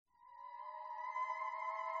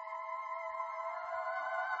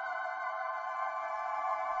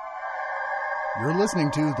You're listening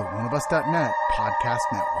to the oneofus.net podcast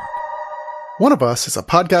network. One of Us is a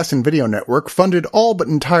podcast and video network funded all but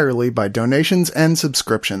entirely by donations and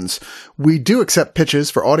subscriptions. We do accept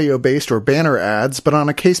pitches for audio-based or banner ads, but on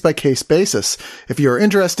a case-by-case basis. If you are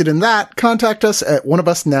interested in that, contact us at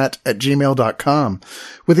oneofusnet@gmail.com.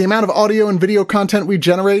 With the amount of audio and video content we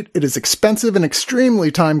generate, it is expensive and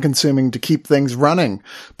extremely time-consuming to keep things running.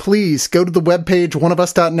 Please go to the webpage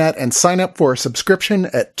oneofus.net and sign up for a subscription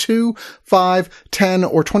at $2, $5, $10,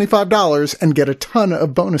 or $25 and get a ton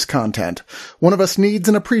of bonus content. One of Us needs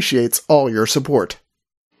and appreciates all your support.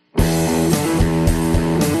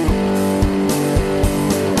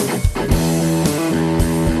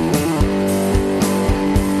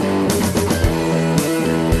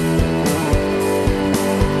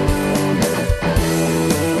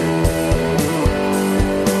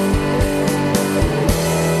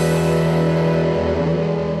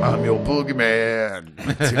 I'm your boogeyman.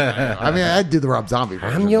 I mean, I did the Rob Zombie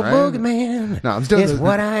version. I'm your right? boogeyman. No, I'm doing It's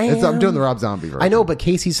what I am. I'm doing the Rob Zombie version. I know, but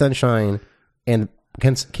Casey Sunshine and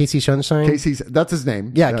Casey Sunshine. That's his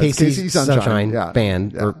name. Yeah, Casey Sunshine Yeah.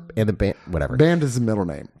 Band Yeah. and the band, whatever. Band is his middle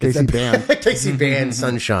name. Casey Band. Casey Band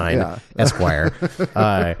Sunshine Yeah. Esquire.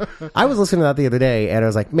 I was listening to that the other day, and I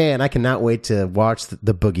was like, man, I cannot wait to watch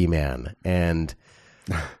the Boogeyman. And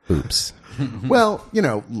oops. Well,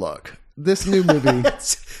 look, this new movie.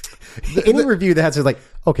 Any review that has to like,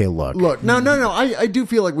 okay, look. No. I do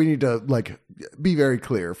feel like we need to be very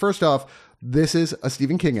clear. First off, this is a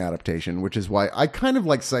Stephen King adaptation, which is why I kind of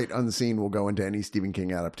like Sight Unseen will go into any Stephen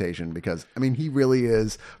King adaptation because, I mean, he really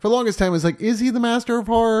is. For the longest time, it was like, is he the master of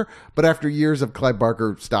horror? But after years of Clive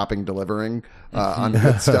Barker stopping delivering on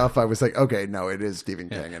good stuff, I was like, okay, no, it is Stephen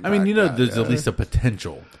King. I mean, there's at least a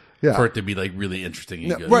potential for it to be like really interesting.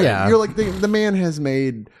 And good. Right. Yeah. You're like, the man has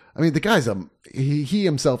made, I mean, the guy's he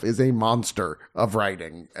himself is a monster of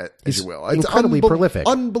writing, as you will. It's incredibly prolific.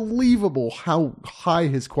 Unbelievable how high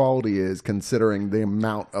his quality is considering the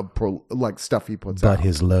amount of stuff he puts out. But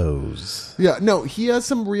his lows. Yeah, no, he has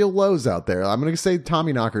some real lows out there. I'm going to say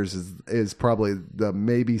Tommy Knockers is probably the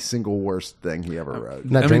maybe single worst thing he ever wrote.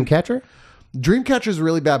 Not Dreamcatcher? Dreamcatcher's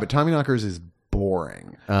really bad, but Tommy Knockers is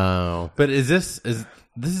boring. Oh. But this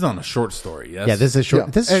is on a short story. Yes? Yeah, this is short.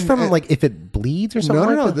 Yeah. This is from like If It Bleeds or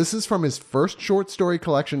something. No. That? This is from his first short story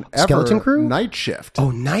collection ever. Skeleton Crew? Night Shift.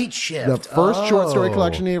 Oh, Night Shift. The first short story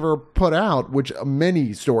collection he ever put out, which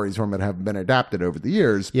many stories from it have been adapted over the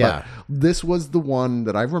years. Yeah. But this was the one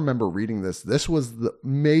that I remember reading this. This was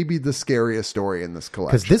maybe the scariest story in this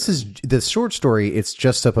collection. Because this is this short story. It's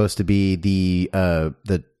just supposed to be the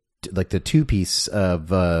two piece of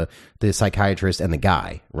the psychiatrist and the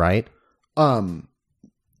guy, right?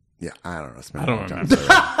 Yeah, I don't know. I don't remember.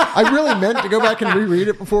 I really meant to go back and reread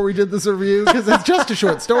it before we did this review because it's just a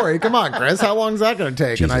short story. Come on, Chris. How long is that going to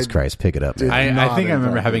take? Jesus Christ, pick it up. Man. I think I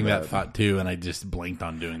remember having that thought too, and I just blanked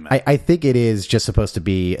on doing that. I think it is just supposed to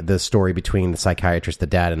be the story between the psychiatrist, the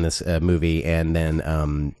dad in this movie, and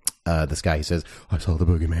then this guy who says, "I saw the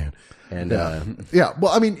boogeyman." And yeah,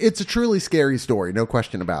 well, I mean, it's a truly scary story, no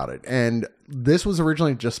question about it. And this was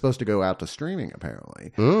originally just supposed to go out to streaming,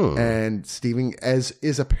 apparently. And Stephen, as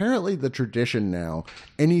is apparently the tradition now,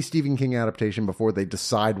 any Stephen King adaptation, before they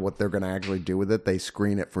decide what they're going to actually do with it, they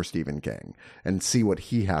screen it for Stephen King and see what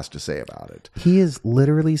he has to say about it. he has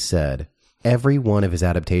literally said every one of his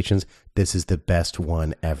adaptations, this is the best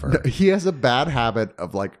one ever. He has a bad habit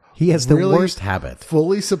of He has the really worst habit.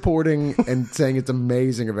 fully supporting and saying it's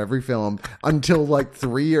amazing of every film until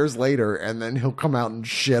 3 years later, and then he'll come out and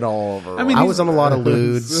shit all over. I mean, I was on a lot of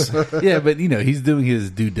lewds. Yeah, but he's doing his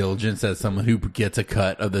due diligence as someone who gets a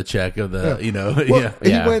cut of the check of the, Well, he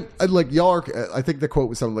Yeah. went y'all are. I think the quote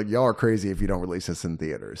was something like, "Y'all are crazy if you don't release this in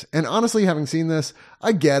theaters." And honestly, having seen this,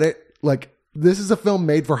 I get it. This is a film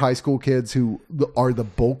made for high school kids who are the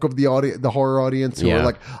bulk of the audience, the horror audience, who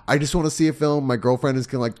are I just want to see a film. My girlfriend is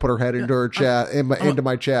gonna put her head into her chest, into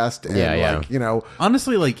my chest, and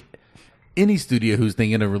honestly, any studio who's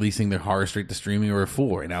thinking of releasing their horror straight to streaming are a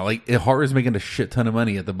fool right now. Horror is making a shit ton of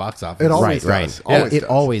money at the box office. It always Right. does. It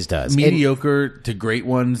always does. Mediocre to great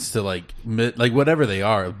ones to whatever they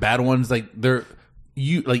are. Bad ones they're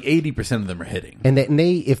 80% of them are hitting. And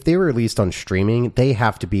they if they were released on streaming, they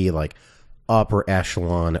have to be upper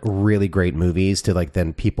echelon, really great movies to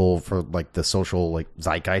then people for the social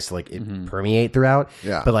zeitgeist to permeate throughout.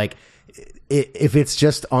 Yeah. But if it's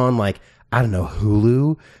just on I don't know,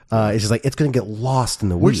 Hulu. It's just like, it's going to get lost in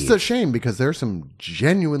the Which weeds. is a shame because there's some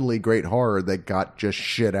genuinely great horror that got just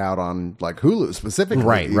shit out on like Hulu specifically.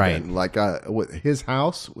 Right, even. right. Like His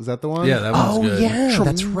House, was that the one? Yeah, that one's good. yeah,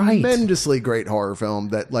 that's right. Tremendously great horror film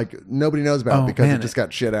that like nobody knows about because man. it just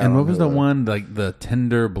got shit out. And what on was the Hulu. one, like the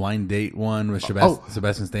Tinder blind date one with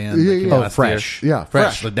Sebastian Stan? Yeah, that came yeah. out Oh, last Fresh. year? Yeah, Fresh.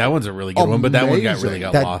 Fresh. Like, that one's a really good one, but that one got really Amazing.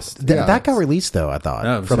 got That, lost. that got released, though, I thought.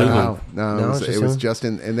 No, from Hulu. No, it's it was Hulu? just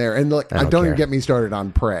in there. And like, don't don't care. even get me started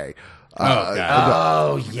on Prey. Oh, God.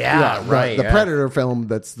 Oh, yeah, right. The Predator film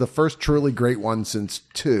that's the first truly great one since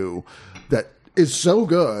 2 that is so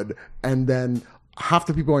good, and then half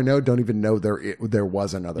the people I know don't even know there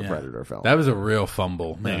was another Predator film. That was a real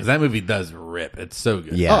fumble, man. 'Cause that movie does rip. It's so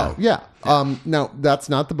good. Yeah. Oh, yeah. Now, that's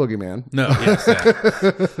not the Boogeyman. No, yes,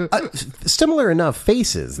 that. Similar enough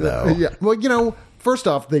faces, though. Yeah. Well, first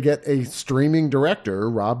off, they get a streaming director,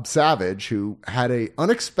 Rob Savage, who had a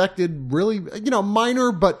unexpected, really,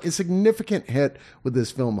 minor but a significant hit with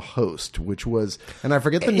this film Host, which was, and I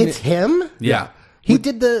forget the name. It's him? Yeah. He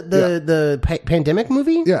did the pandemic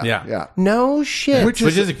movie? Yeah. No shit. Which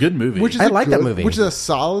is a good movie. Which is I a like that movie. Which is a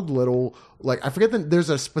solid little, like, I forget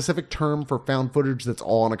there's a specific term for found footage that's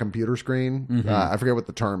all on a computer screen. I forget what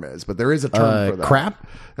the term is, but there is a term for that. crap?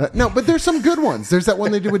 No, but there's some good ones. There's that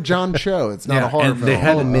one they did with John Cho. It's not Yeah, a horror and film. they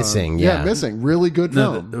had Missing, Yeah, yeah. Missing. Really good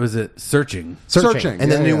no, film. was it Searching? Searching.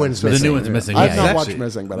 And the Yeah, new yeah. one's The missing. The new one's missing. I've Yeah, not it's watched actually-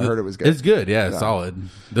 Missing, but I heard it was good. It's good. Yeah, solid.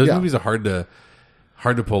 Those Yeah. movies are hard to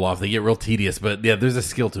pull off. They get real tedious, but yeah, there's a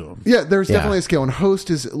skill to them. Yeah, there's Yeah. definitely a scale. And Host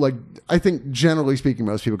is, like, I think generally speaking,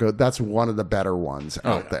 most people go, that's one of the better ones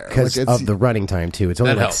out there. Because Like, of the running time, too. It's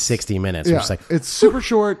only That like helps. 60 minutes. yeah, Which is like, it's super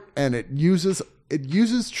short, and it uses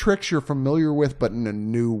tricks you're familiar with, but in a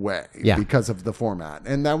new way Yeah. because of the format.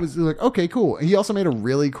 And that was like, okay, cool. He also made a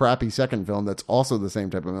really crappy second film that's also the same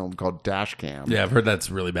type of film called Dash Cam. Yeah, I've heard that's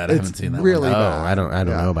really bad. I haven't seen that really one. bad. I don't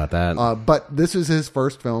know about that. But this is his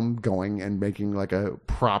first film going and making like a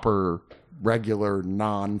proper, regular,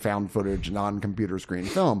 non-found footage, non-computer screen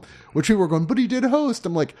film, which we were going, but he did Host.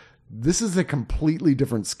 I'm like, this is a completely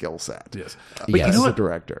different skill set. Yes. But you as know a what?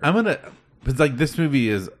 director. It's like this movie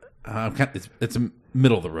is, it's a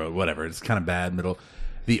middle of the road, whatever. It's kind of bad middle.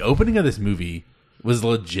 The opening of this movie was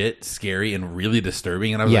legit scary and really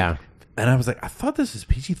disturbing. And I was like, I thought this was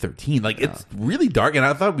PG-13. Like, it's really dark, and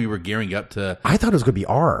I thought we were gearing up to. I thought it was going to be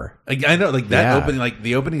R. Like, I know, like that Yeah. opening, like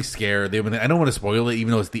the opening scare. I don't want to spoil it,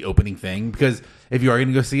 even though it's the opening thing, because if you are going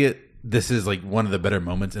to go see it, this is like one of the better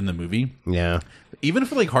moments in the movie. Yeah. Even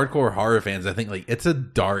for like hardcore horror fans, I think like it's a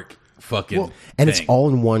dark fucking. And it's thing. all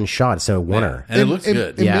in one shot, so winner. And it looks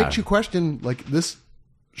good. It Yeah. makes you question, like, this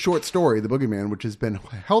short story, The Boogeyman, which has been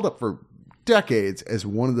held up for decades as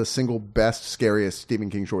one of the single best, scariest Stephen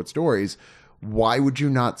King short stories. Why would you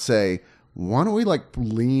not say, why don't we like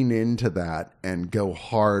lean into that and go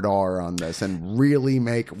hard R on this and really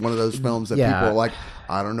make one of those films that Yeah. people are like,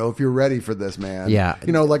 I don't know if you're ready for this, man. Yeah.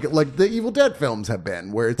 Like the Evil Dead films have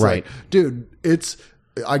been, where it's Right. like, dude,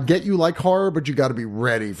 I get you like horror, but you got to be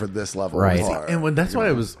ready for this level Right. of horror. And that's why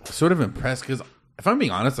I was sort of impressed, because if I'm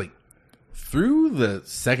being honest, like through the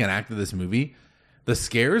second act of this movie, the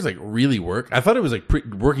scares like really work. I thought it was like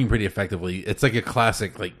working pretty effectively. It's like a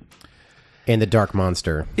classic, like. And the Dark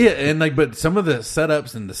Monster. Yeah, and like, but some of the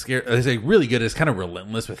setups and the scare is like really good. It's kind of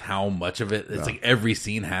relentless with how much of it. It's like every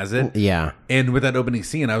scene has it. Yeah. And with that opening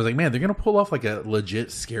scene, I was like, man, they're gonna pull off like a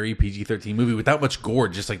legit scary PG-13 movie without much gore,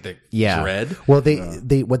 just like the dread. Well,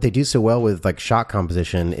 they what they do so well with like shot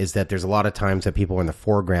composition is that there's a lot of times that people are in the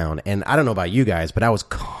foreground, and I don't know about you guys, but I was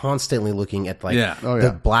constantly looking at like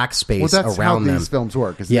the black space well, that's around how them. these films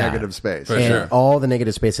work. Is Yeah. negative space. For and sure. all the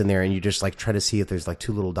negative space in there, and you just like try to see if there's like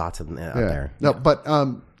two little dots out there. No, but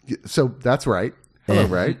so that's right. Hello,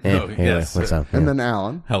 right? Oh, Anyway, yes. what's up? And then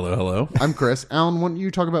Alan. Hello. I'm Chris. Alan, why don't you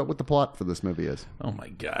talk about what the plot for this movie is? Oh my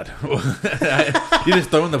god, you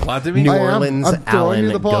just throwing the plot to me? New I am. Orleans, I'm throwing you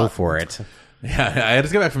Alan, the plot. go for it. Yeah, I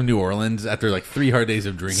just got back from New Orleans after like 3 hard days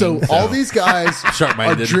of drinking. So all these guys are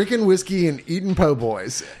Sharp-minded. drinking whiskey and eating po'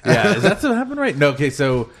 boys. Yeah, is that what happened? Right? No. Okay,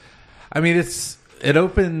 so I mean, it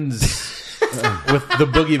opens with the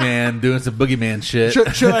Boogeyman doing some Boogeyman shit.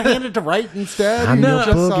 Should I hand it to Wright instead? I'm You your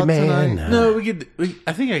just saw it Boogeyman. tonight. No, we could.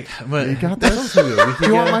 I think You got this? Do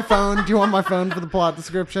you want my phone? Do you want my phone for the plot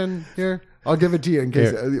description? Here, I'll give it to you in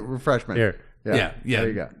case refreshment. Here. Yeah. There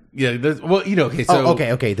you go. Yeah. Well, okay. So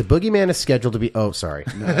Okay. The Boogeyman is scheduled to be. Oh, sorry.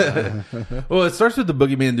 Well, it starts with the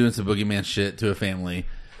Boogeyman doing some Boogeyman shit to a family,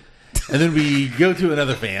 and then we go to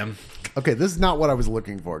another fam. Okay, this is not what I was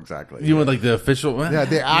looking for exactly. You want like the official? Yeah,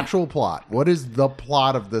 the actual plot. What is the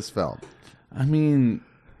plot of this film? I mean,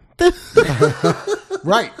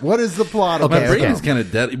 Right. What is the plot of My this? brain is kind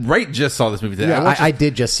of dead. Wright just saw this movie today. Yeah, I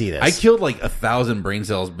did just see this. I killed like 1,000 brain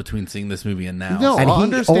cells between seeing this movie and now. No, and I he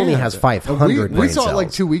understand. only has 500 We brain saw it like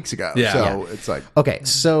cells. 2 weeks ago. Yeah. So Yeah. it's like... Okay,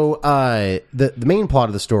 so the main plot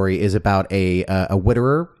of the story is about a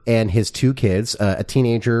widower and his two kids, a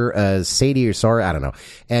teenager, Sadie or Sarah, I don't know,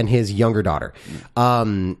 and his younger daughter.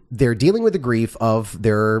 They're dealing with the grief of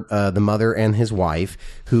their the mother and his wife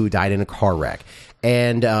who died in a car wreck.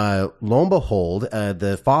 And lo and behold,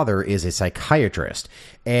 the father is a psychiatrist,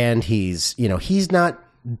 and he's not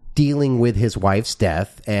dealing with his wife's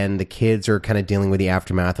death, and the kids are kind of dealing with the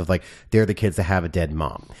aftermath of like they're the kids that have a dead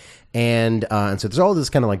mom, and so there's all this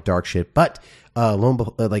kind of like dark shit. But lo and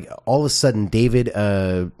behold, like all of a sudden, David,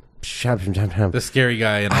 The scary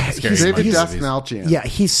guy and all the scary David movies. Dastmalchian. yeah,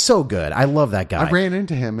 he's so good. I love that guy. I ran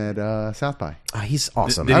into him at South by. He's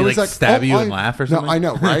awesome. Did he stab you and laugh or something? No, I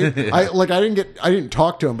know, right? I didn't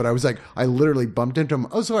talk to him, but I was like, I literally bumped into him.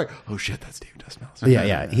 Oh, sorry. Oh shit, that's David Dastmalchian.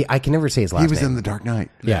 yeah. I can never say his last He name. was in The Dark Knight.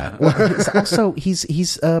 Yeah. Well,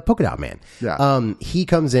 he's Polka Dot Man. Yeah. He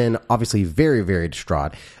comes in obviously very, very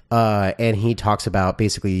distraught. And he talks about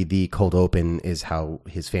basically the cold open is how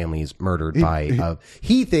his family is murdered by,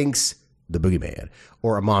 he thinks the boogeyman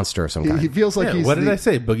or a monster of some kind. He feels like he's What did I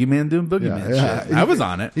say? Boogeyman doing boogeyman Yeah. shit. I was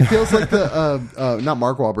on it. He feels like the not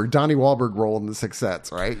Mark Wahlberg, Donnie Wahlberg role in The Sixth Sense,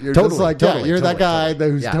 right? You're just Totally, like, totally, you're that totally, guy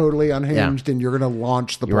who's Yeah. totally unhinged, and you're going to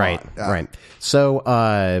launch the plot. Right, Yeah. right.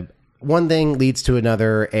 So one thing leads to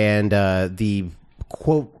another, and the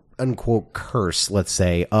quote unquote curse, let's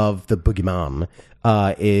say, of the boogeyman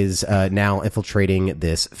is now infiltrating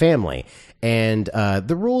this family, and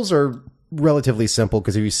the rules are relatively simple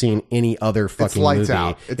because if you've seen any other fucking lights movie,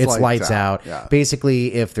 out. it's lights out. Yeah.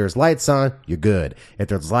 Basically, if there's lights on, you're good. If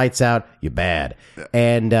there's lights out, you're bad.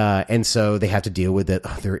 And so they have to deal with it.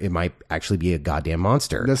 It might actually be a goddamn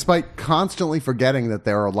monster. Despite constantly forgetting that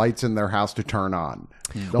there are lights in their house to turn on.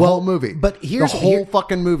 The Well, whole movie. but here's- the whole here-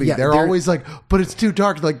 fucking movie. Yeah, they're there- always like, but it's too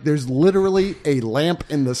dark. Like, there's literally a lamp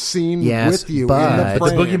in the scene Yes, with you but- in the But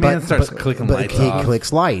the frame. boogeyman starts clicking But lights he off.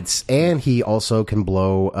 clicks lights, and he also can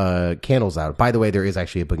blow candles out. By the way, there is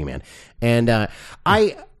actually a boogeyman, and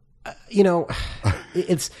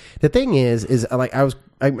it's the thing is like I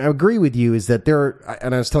agree with you is that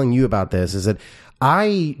and I was telling you about this is that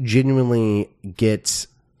I genuinely get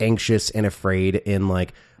anxious and afraid in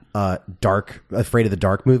like afraid of the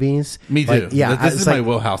dark movies. Me too. Like, yeah, This is it's my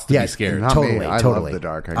wheelhouse to be scared. Not Totally, me. I love totally. the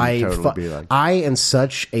dark. I can totally be like- I am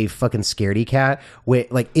such a fucking scaredy cat.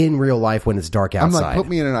 Like in real life when it's dark I'm outside. like, put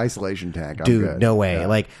me in an isolation tank. I'm Dude, good. no way. Yeah.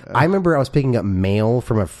 Like, I remember I was picking up mail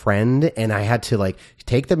from a friend, and I had to like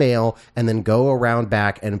take the mail and then go around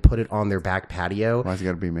back and put it on their back patio. Why's it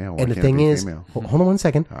got to be male? Why And the can't it thing be is, female? hold on one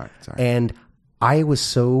second. All right, sorry. And I was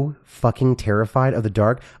so fucking terrified of the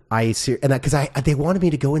dark. Because they wanted me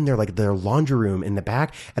to go in there like their laundry room in the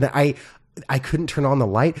back, and I couldn't turn on the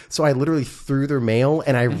light, so I literally threw their mail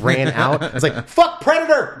and I ran out. I was like, "Fuck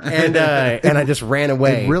Predator!" and I just ran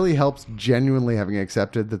away. It really helps genuinely having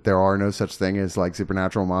accepted that there are no such thing as like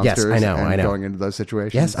supernatural monsters. Yes, I know, and I know. going into those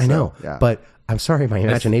situations. Yes, I know. So, yeah. But I'm sorry, my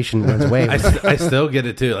imagination runs away. I still get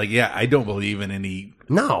it too. Like, yeah, I don't believe in any.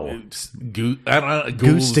 No. I don't know.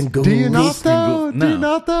 Goose and ghouls. do you not Beast and though? ghoul- Do you no.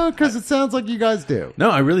 not though? Because it sounds like you guys do. No,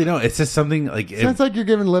 I really don't. It's just something like Sounds like you're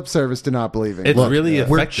giving lip service to not believing. it's really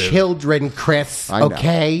We're effective. children, Chris. I know.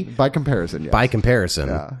 Okay. By comparison, yes. By comparison.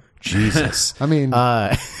 Yeah. Jesus. I mean,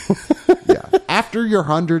 yeah. After your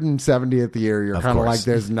 170th year, you're kind of course. like,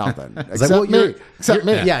 there's nothing. like, Except well, me. Except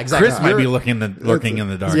me. Yeah, exactly. Chris might be lurking in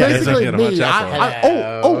the dark. Yeah, That's basically what I'm gonna me. watch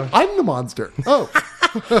out for. I'm the monster. Oh.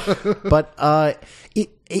 But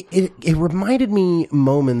it reminded me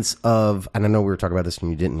moments of, and I know we were talking about this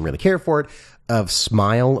and you didn't really care for it, of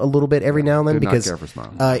Smile a little bit every now and then Did not because care for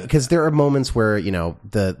Smile. because there are moments where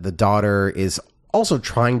the daughter is also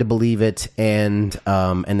trying to believe it, and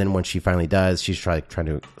then when she finally does, she's trying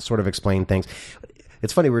to sort of explain things.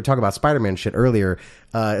 It's funny, we were talking about Spider-Man shit earlier.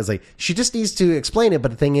 It's like, she just needs to explain it, but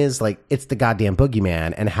the thing is, like, it's the goddamn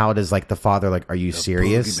boogeyman, and how does, like, the father, like, are you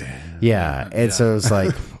serious? boogeyman. Yeah, and so it's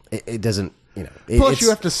like, it doesn't, Plus, you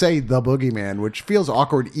have to say the boogeyman, which feels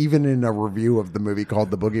awkward even in a review of the movie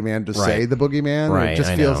called The Boogeyman to say Right. the boogeyman. Right, It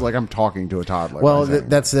just I feels know. like I'm talking to a toddler. Well, by saying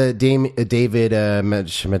that's David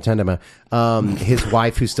Matendama, his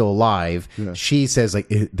wife who's still alive. She says like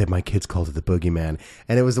that my kids called it the boogeyman,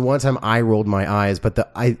 and it was the one time I rolled my eyes, but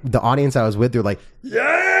the audience I was with, they're like,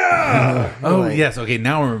 Yeah. Oh yes. Okay.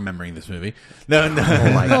 Now I'm remembering this movie. No. oh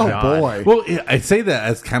my Oh, god, boy. Well, yeah, I say that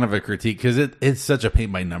as kind of a critique because it's such a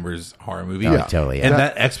paint by numbers horror movie. Yeah. Totally, yeah. And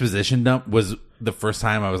that exposition dump was the first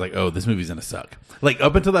time I was like, oh, this movie's gonna suck. Like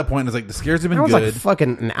up until that point, I was like, the scares have been I was good. like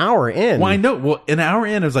fucking an hour in. Well, I know. Well, an hour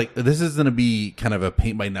in, I was like, this is gonna be kind of a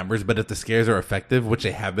paint by numbers. But if the scares are effective, which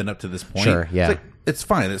they have been up to this point, Sure, yeah. it's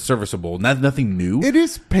fine. It's serviceable. Nothing new. It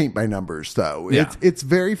is paint by numbers, though. Yeah. It's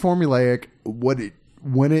very formulaic.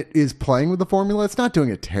 When it is playing with the formula, it's not doing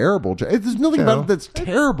a terrible job. There's nothing about it that's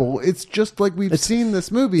terrible. It's just like we've seen this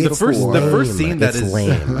movie before. The first scene that It's is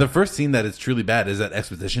lame. the first scene that is truly bad is that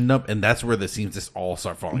exposition dump, and that's where the scenes just all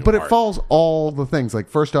start falling But apart. it falls all the things. Like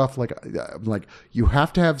first off, like you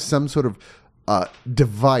have to have some sort of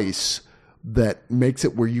device that makes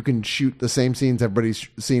it where you can shoot the same scenes everybody's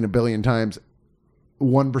seen a billion times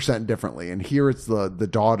 1% differently. And here it's the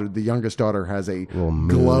daughter, the youngest daughter has a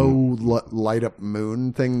light up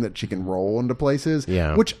moon thing that she can roll into places.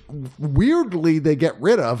 Yeah. Which weirdly they get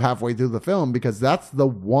rid of halfway through the film because that's the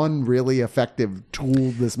one really effective tool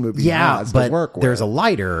this movie has but to work with. there's a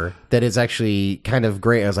lighter that is actually kind of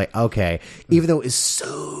great. I was like, okay, even though it's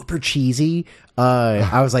super cheesy,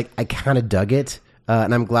 I was like, I kind of dug it,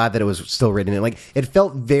 and I'm glad that it was still written in. Like, it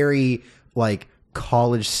felt very like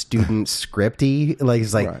college student scripty. Like,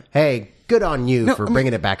 it's like, Right. hey, good on you for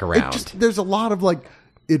bringing it back around. There's a lot of like,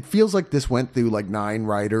 it feels like this went through like 9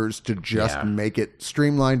 writers to just make it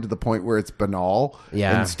streamlined to the point where it's banal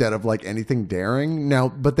instead of like anything daring. Now,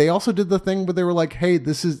 but they also did the thing where they were like, hey,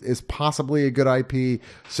 this is possibly a good IP,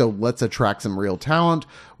 so let's attract some real talent,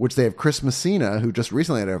 which they have Chris Messina, who just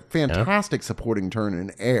recently had a fantastic supporting turn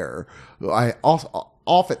in Air. I also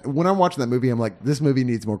often when I'm watching that movie, I'm like, this movie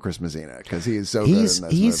needs more Chris Messina because he is so good in this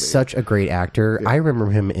movie. He's such a great actor. I remember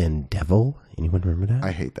him in Devil. Anyone remember that?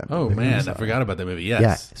 I hate that movie. Oh man, I forgot about that movie. Yes.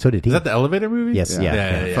 Yeah, so did he. Is that the elevator movie? Yes,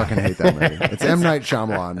 yeah. I fucking hate that movie. It's M. Night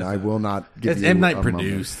Shyamalan. I will not give It's you M. Night a moment.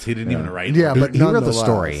 produced. He didn't even write. Yeah, it. but He wrote the nonetheless.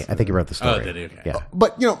 story. I think he wrote the story. Oh, did he? Okay. Yeah.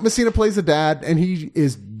 But, you know, Messina plays a dad, and he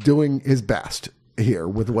is doing his best here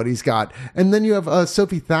with what he's got. And then you have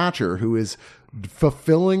Sophie Thatcher, who is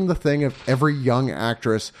fulfilling the thing of every young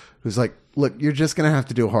actress who's like, look, you're just going to have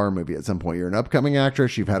to do a horror movie at some point. You're an upcoming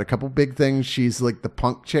actress. You've had a couple big things. She's like the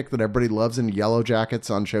punk chick that everybody loves in Yellow Jackets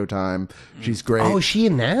on Showtime. She's great. Oh, is she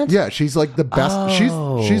in that? Yeah, she's like the best.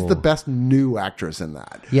 Oh. She's the best new actress in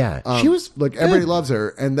that. Yeah, she was like good. everybody loves her.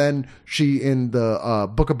 And then she in the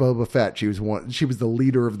Book of Boba Fett, she was the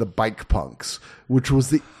leader of the bike punks, which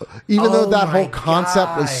was even though that my whole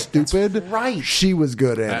concept was God, stupid, that's right. she was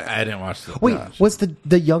good in it. I didn't watch the. Wait, was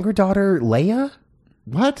the younger daughter Leia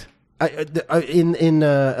What? in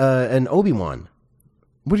Obi-Wan?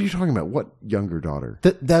 What are you talking about? What younger daughter?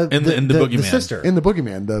 In the Boogeyman. sister. In the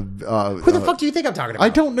Boogeyman, Who the fuck do you think I'm talking about? I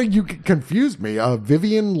don't know. You confused me.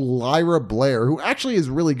 Vivian Lyra Blair, who actually is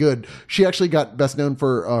really good. She actually got best known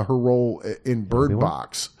for her role in Bird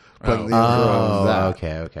Box. Playing the young girl in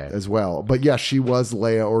that okay. as well. But yeah, she was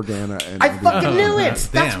Leia Organa. And I fucking knew it. That's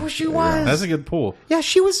Damn. who she was. That's a good pull. Yeah,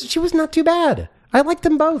 she was not too bad. I liked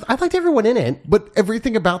them both. I liked everyone in it. But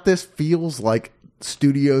everything about this feels like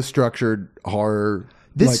studio structured horror,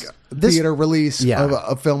 This theater release Yeah. of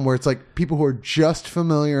a film where it's like people who are just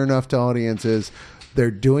familiar enough to audiences.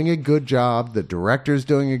 They're doing a good job. The director's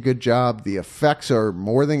doing a good job. The effects are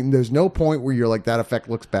more than. There's no point where you're like, that effect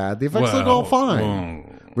looks bad. The effects look all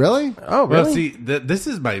fine. Really? Oh, really? Well, see, this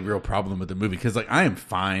is my real problem with the movie because, like, I am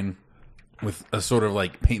fine with a sort of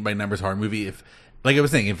like paint by numbers horror movie if, like I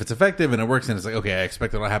was saying, if it's effective and it works and it's like, okay, I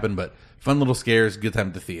expect it'll happen, but fun little scares, good time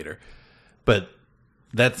at the theater. But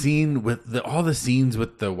that scene with all the scenes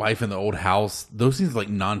with the wife in the old house, those scenes are like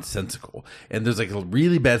nonsensical, and there's like a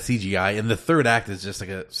really bad CGI, and the third act is just like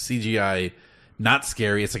a CGI. Not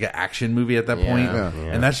scary. It's like an action movie at that point,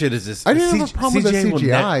 and that shit is just. I didn't have a problem with the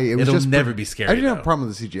CGI. It'll never be scary. I didn't have though. a problem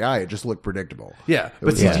with the CGI. It just looked predictable. Yeah,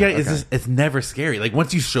 but CGI is just—it's never scary. Like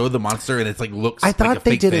once you show the monster and it's like looks. I thought like a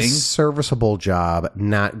they fake did thing. a serviceable job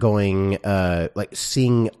not going like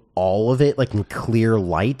seeing all of it like in clear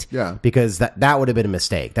light. Yeah. Because that would have been a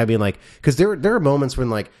mistake. That'd be like, because there are moments when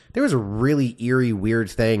like there was a really eerie, weird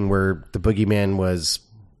thing where the boogeyman was,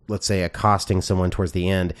 let's say, accosting someone towards the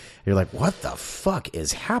end. You're like, what the fuck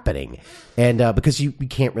is happening? And because you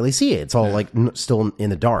can't really see it, it's all like still in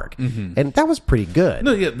the dark, and that was pretty good.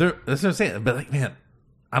 No, yeah, that's what I'm saying. But like, man,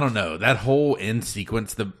 I don't know. That whole end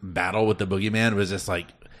sequence, the battle with the boogeyman, was just like.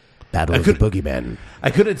 Battle of the Boogeyman.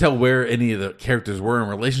 I couldn't tell where any of the characters were in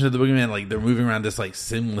relation to the boogeyman. Like they're moving around this like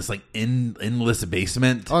seamless, like endless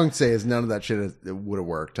basement. All I can say is none of that shit would have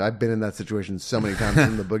worked. I've been in that situation so many times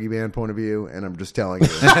from the boogeyman point of view, and I'm just telling you.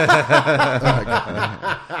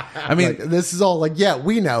 I mean, like, this is all like, yeah,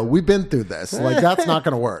 we know, we've been through this. Like, that's not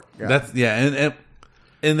going to work. Yeah.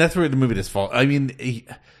 and that's where the movie just falls. I mean,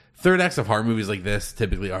 third acts of horror movies like this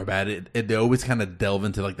typically are bad. They always kind of delve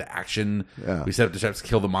into like the action. Yeah. We set up the traps,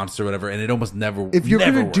 kill the monster, whatever, and it almost never. If you're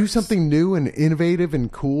never going to do works. something new and innovative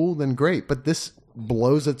and cool, then great. But this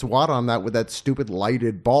blows its wad on that with that stupid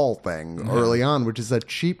lighted ball thing early on, which is a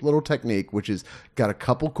cheap little technique, which has got a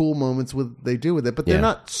couple cool moments they do with it, but they're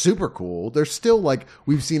not super cool. They're still like,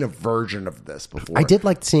 we've seen a version of this before. I did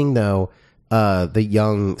like seeing, though, the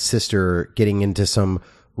young sister getting into some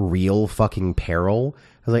real fucking peril.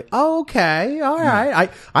 I was like, oh, okay, all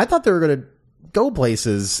right. I thought they were going to go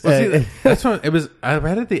places. Well, see, that's what it was. I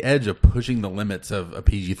right at the edge of pushing the limits of a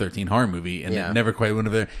PG-13 horror movie, and it never quite went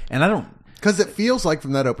over there. And I don't. Because it feels like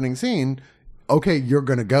from that opening scene, okay, you're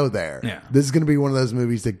going to go there. Yeah. This is going to be one of those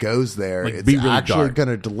movies that goes there. Like, It's be really actually dark. going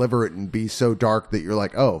to deliver it and be so dark that you're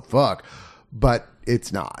like, oh, fuck. But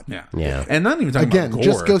it's not. Yeah. And not even talking Again, about gore.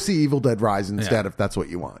 just go see Evil Dead Rise instead if that's what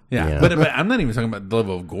you want. Yeah. But I'm not even talking about the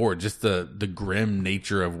level of gore, just the grim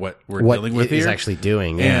nature of what we're What dealing with it is here. actually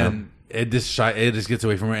doing, And it just gets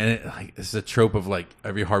away from it, and it's a trope of like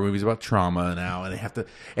every horror movie is about trauma now, and they have to.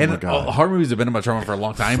 And horror movies have been about trauma for a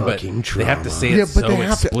long time, but they have to say it so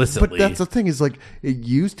explicitly. But that's the thing is like it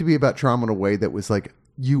used to be about trauma in a way that was like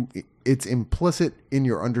it's implicit in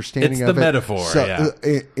your understanding It's of the it.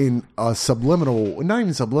 metaphor, in a subliminal, not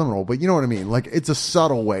even subliminal, but you know what I mean. Like it's a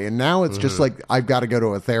subtle way, and now it's just like I've got to go to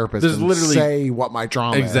a therapist There's and literally- say what my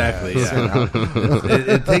trauma exactly. is. Yeah.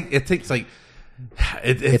 it takes like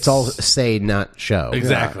it's all say, not show.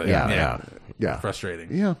 exactly. Yeah. Frustrating.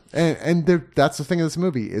 Yeah, and that's the thing of this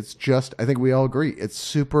movie. It's just, I think we all agree, it's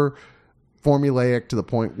super formulaic to the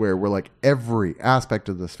point where we're like, every aspect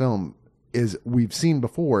of this film is we've seen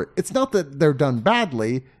before. It's not that they're done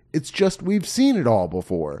badly. It's just we've seen it all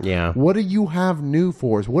before. Yeah. What do you have new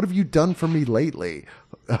for us? What have you done for me lately?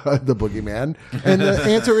 The Boogeyman. And the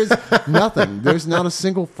answer is nothing. There's not a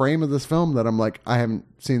single frame of this film that I'm like, I haven't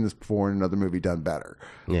seen this before in another movie done better.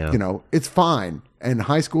 Yeah. You know, it's fine. And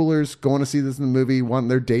high schoolers going to see this in the movie, wanting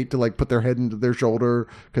their date to like put their head into their shoulder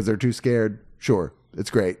because they're too scared. Sure. It's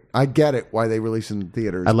great. I get it why they release in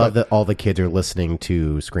theaters. I love that all the kids are listening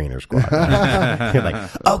to Screener Squad. You're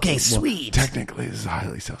like, okay, sweet. Technically, this is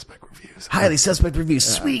highly suspect reviews. Highly suspect review,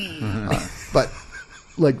 sweet. But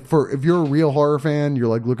like if you're a real horror fan, you're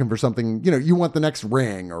like looking for something, you know, you want the next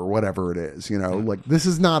Ring or whatever it is, you know, like this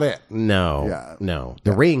is not it. No. Yeah. No.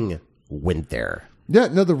 The Ring went there. Yeah,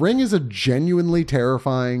 no, The Ring is a genuinely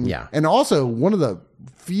terrifying, and also one of the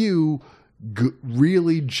few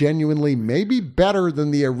really genuinely maybe better than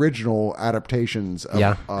the original adaptations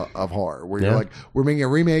of horror, where you're like, we're making a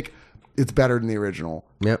remake, it's better than the original.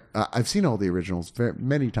 Yep. I've seen all the originals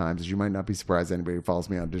many times, as you might not be surprised anybody who follows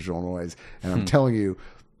me on Digital Noise, and I'm telling you,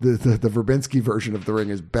 the Verbinski version of The Ring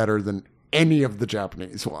is better than any of the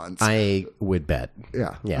Japanese ones. I would bet.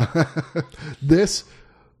 Yeah. Yeah.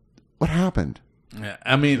 What happened? Yeah,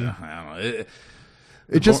 I mean, I don't know.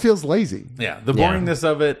 It just feels lazy. Yeah, the boringness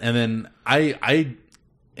of it, and then I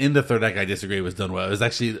in the third act, I disagree. It was done well. It was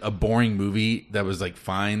actually a boring movie that was like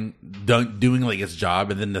fine, doing like its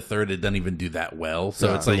job, and then the third, it doesn't even do that well.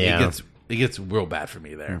 So it's like it gets real bad for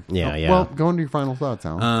me there. Yeah. Well, go into your final thoughts,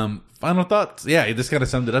 Alan. Final thoughts. Yeah, it just kind of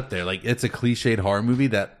summed it up there. Like it's a cliched horror movie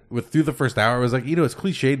that through the first hour, I was like, you know, it's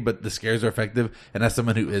cliched, but the scares are effective. And as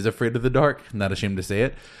someone who is afraid of the dark, I'm not ashamed to say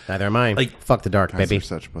it. Neither am I. Like, fuck the dark, Guys baby. are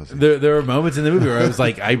such a pussy. There were moments in the movie where I was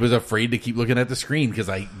like, I was afraid to keep looking at the screen because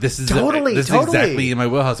this is exactly in my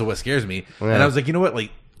wheelhouse of what scares me. Yeah. And I was like, you know what? Like,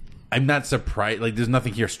 I'm not surprised. Like, there's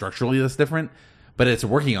nothing here structurally that's different, but it's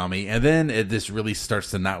working on me. And then this really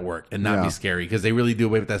starts to not work and not be scary because they really do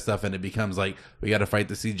away with that stuff, and it becomes like we got to fight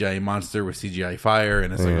the CGI monster with CGI fire,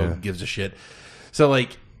 and it's like, who gives a shit? So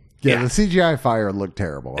like. Yeah, the CGI fire looked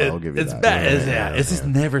terrible. I'll give you it's that. bad. It's just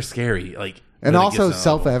never scary. Like, And when it also gets to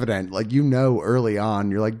that level. self-evident. Like, you know, early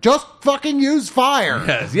on, you're like, just fucking use fire.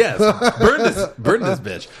 Yes. Burn this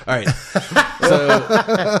bitch. All right.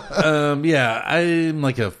 So, yeah, I'm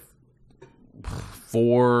like a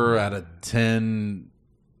 4 out of 10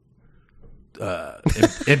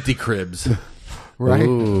 empty cribs. Right?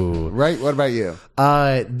 Ooh. Right? What about you?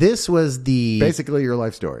 This was the Basically your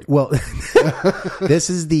life story. well.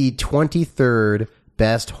 This is the 23rd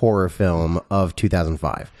best horror film of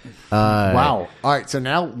 2005. Wow. All right, so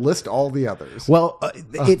now list all the others. Well,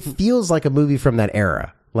 it feels like a movie from that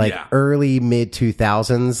era. Like early mid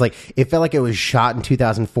 2000s. Like it felt like it was shot in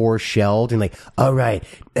 2004, shelved, and like, all right,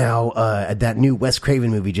 now that new Wes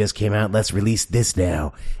Craven movie just came out. Let's release this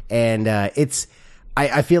now. And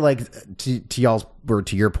I feel like to y'all's or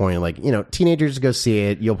to your point, like, you know, teenagers go see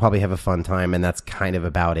it. You'll probably have a fun time, and that's kind of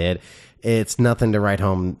about it. It's nothing to write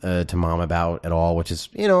home to mom about at all, which is,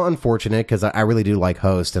 unfortunate because I really do like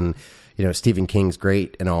Host, and, Stephen King's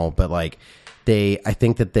great and all, but like I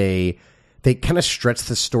think that they kind of stretched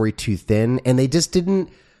the story too thin, and they just didn't.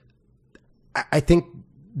 I think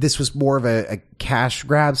this was more of a cash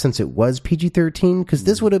grab since it was PG-13, because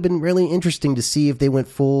this would have been really interesting to see if they went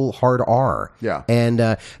full hard R. Yeah. And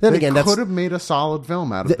then they again, could have made a solid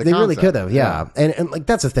film out of the They really concept. could have, yeah. And like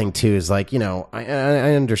that's the thing too, is like,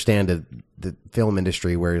 I understand the film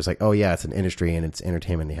industry where it's like, oh yeah, it's an industry and it's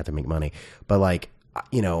entertainment, they have to make money. But like,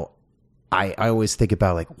 I always think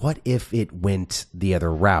about like, what if it went the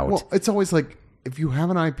other route? Well, it's always like, if you have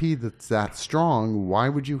an IP that's that strong, why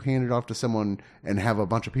would you hand it off to someone and have a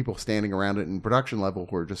bunch of people standing around it in production level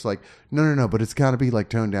who are just like, no, but it's got to be like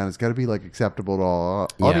toned down. It's got to be like acceptable to all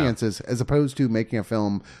audiences, as opposed to making a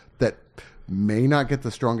film that may not get the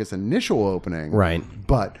strongest initial opening. Right.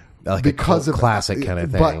 But like because a of classic kind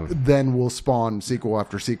of thing. But then will spawn sequel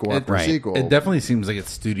after sequel after sequel. It definitely seems like it's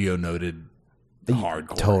studio noted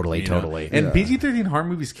hardcore. Totally. And PG-13 horror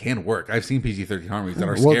movies can work. I've seen PG-13 horror movies that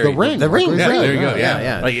are Well, scary. The Ring. Yeah, there you go. Yeah.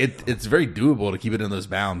 Yeah. Like it's very doable to keep it in those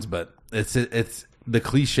bounds, but it's the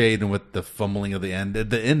cliched and with the fumbling of the end.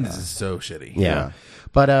 The end is so shitty. Yeah.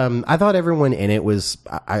 But I thought everyone in it was,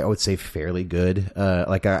 I would say, fairly good.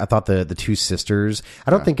 Like I thought the two sisters.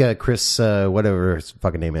 I don't think Chris, whatever his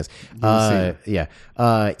fucking name is,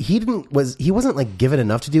 he wasn't like given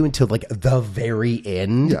enough to do until like the very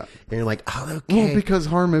end. Yeah. And you're like, oh, okay. Well, because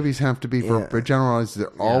horror movies have to be, for general audience,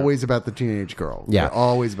 they're always about the teenage girl. Yeah. They're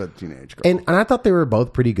always about the teenage girl. And I thought they were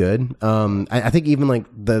both pretty good. I think even like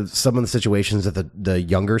some of the situations that the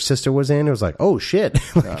younger sister was in, it was like, oh shit,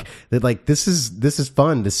 like this is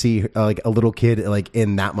fun to see like a little kid like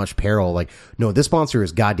in that much peril. Like, no, this monster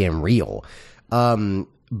is goddamn real.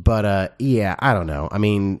 But yeah, I don't know. I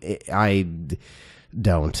mean, I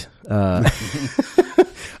don't. I'm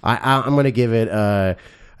gonna give it. I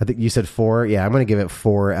think you said 4. Yeah, I'm gonna give it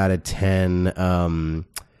 4 out of 10.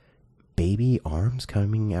 Baby arms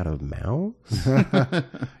coming out of mouths.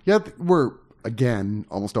 Yeah, we're again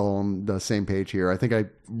almost all on the same page here. I think I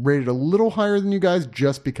rated a little higher than you guys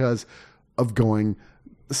just because of taking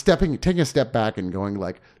a step back and going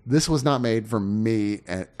like, this was not made for me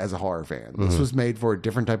as a horror fan. This was made for a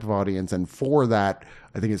different type of audience, and for that,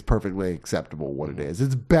 I think it's perfectly acceptable what it is.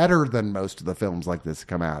 It's better than most of the films like this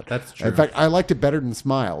come out. That's true. In fact, I liked it better than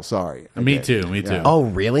Smile. Sorry. Me too. Oh,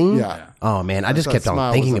 really? Yeah. Oh man, I just kept on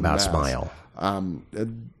Smile thinking was a about mess. Smile.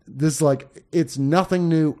 This it's nothing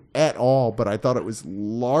new at all, but I thought it was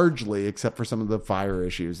largely, except for some of the fire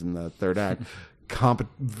issues in the third act,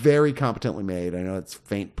 very competently made. I know it's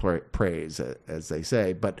faint praise, as they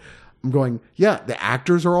say, but I'm going, yeah, the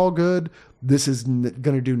actors are all good. This is going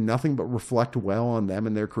to do nothing but reflect well on them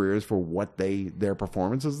and their careers for what their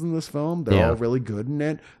performances in this film. They're all really good in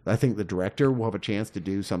it. I think the director will have a chance to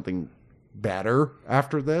do something better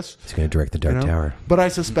after this. He's going to direct The Dark Tower. But I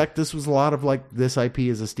suspect this was a lot of like, this IP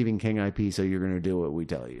is a Stephen King IP, so you're going to do what we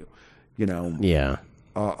tell you. Yeah.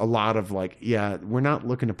 A lot of like, yeah, we're not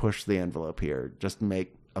looking to push the envelope here. Just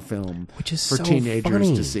make a film Which is for so teenagers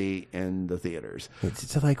funny. to see in the theaters.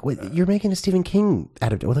 It's like, what, you're making a Stephen King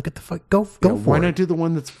adaptation. Well, look at the fuck. Go for Why it. not do the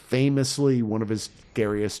one that's famously one of his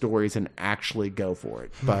scariest stories and actually go for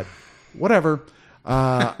it? But whatever.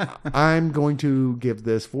 I'm going to give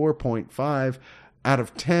this 4.5 out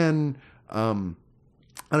of 10.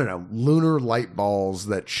 I don't know, lunar light balls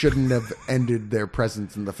that shouldn't have ended their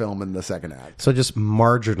presence in the film in the second act. So just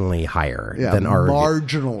marginally higher than our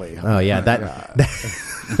marginally. Oh yeah,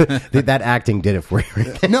 that acting did it for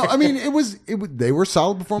you. No, I mean it was they were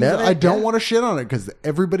solid performances. Yeah, I don't want to shit on it because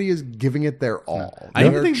everybody is giving it their all.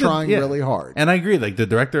 They're trying really hard. And I agree. Like the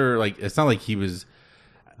director, like it's not like he was.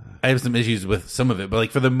 I have some issues with some of it, but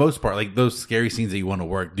like for the most part, like those scary scenes that you want to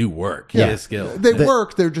work do work. Yeah, skill. They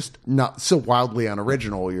work. They're just not so wildly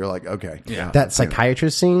unoriginal. You're like, okay, Yeah. That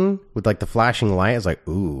psychiatrist scene with like the flashing light is like,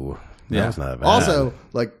 ooh, that was not bad. Also,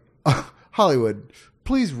 like Hollywood,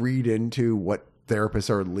 please read into what therapists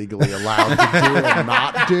are legally allowed to do and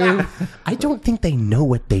not do. I don't think they know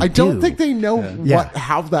what they do. I don't think they know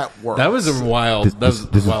how that works. That was a wild. This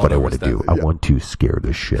is what I want to do. I want to scare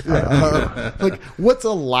the shit out of you. like what's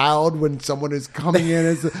allowed when someone is coming in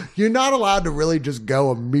is you're not allowed to really just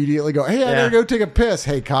go immediately go, hey, I gotta go take a piss.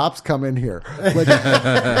 Hey, cops, come in here. Like,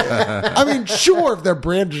 I mean, sure, if they're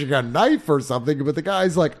brandishing a knife or something, but the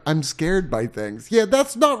guy's like, I'm scared by things. Yeah,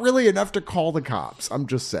 that's not really enough to call the cops. I'm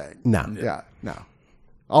just saying. No. Yeah, no.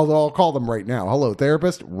 Although I'll call them right now. Hello,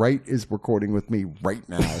 therapist. Wright is recording with me right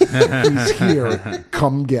now. He's here.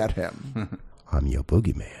 Come get him. I'm your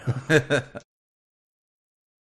boogeyman.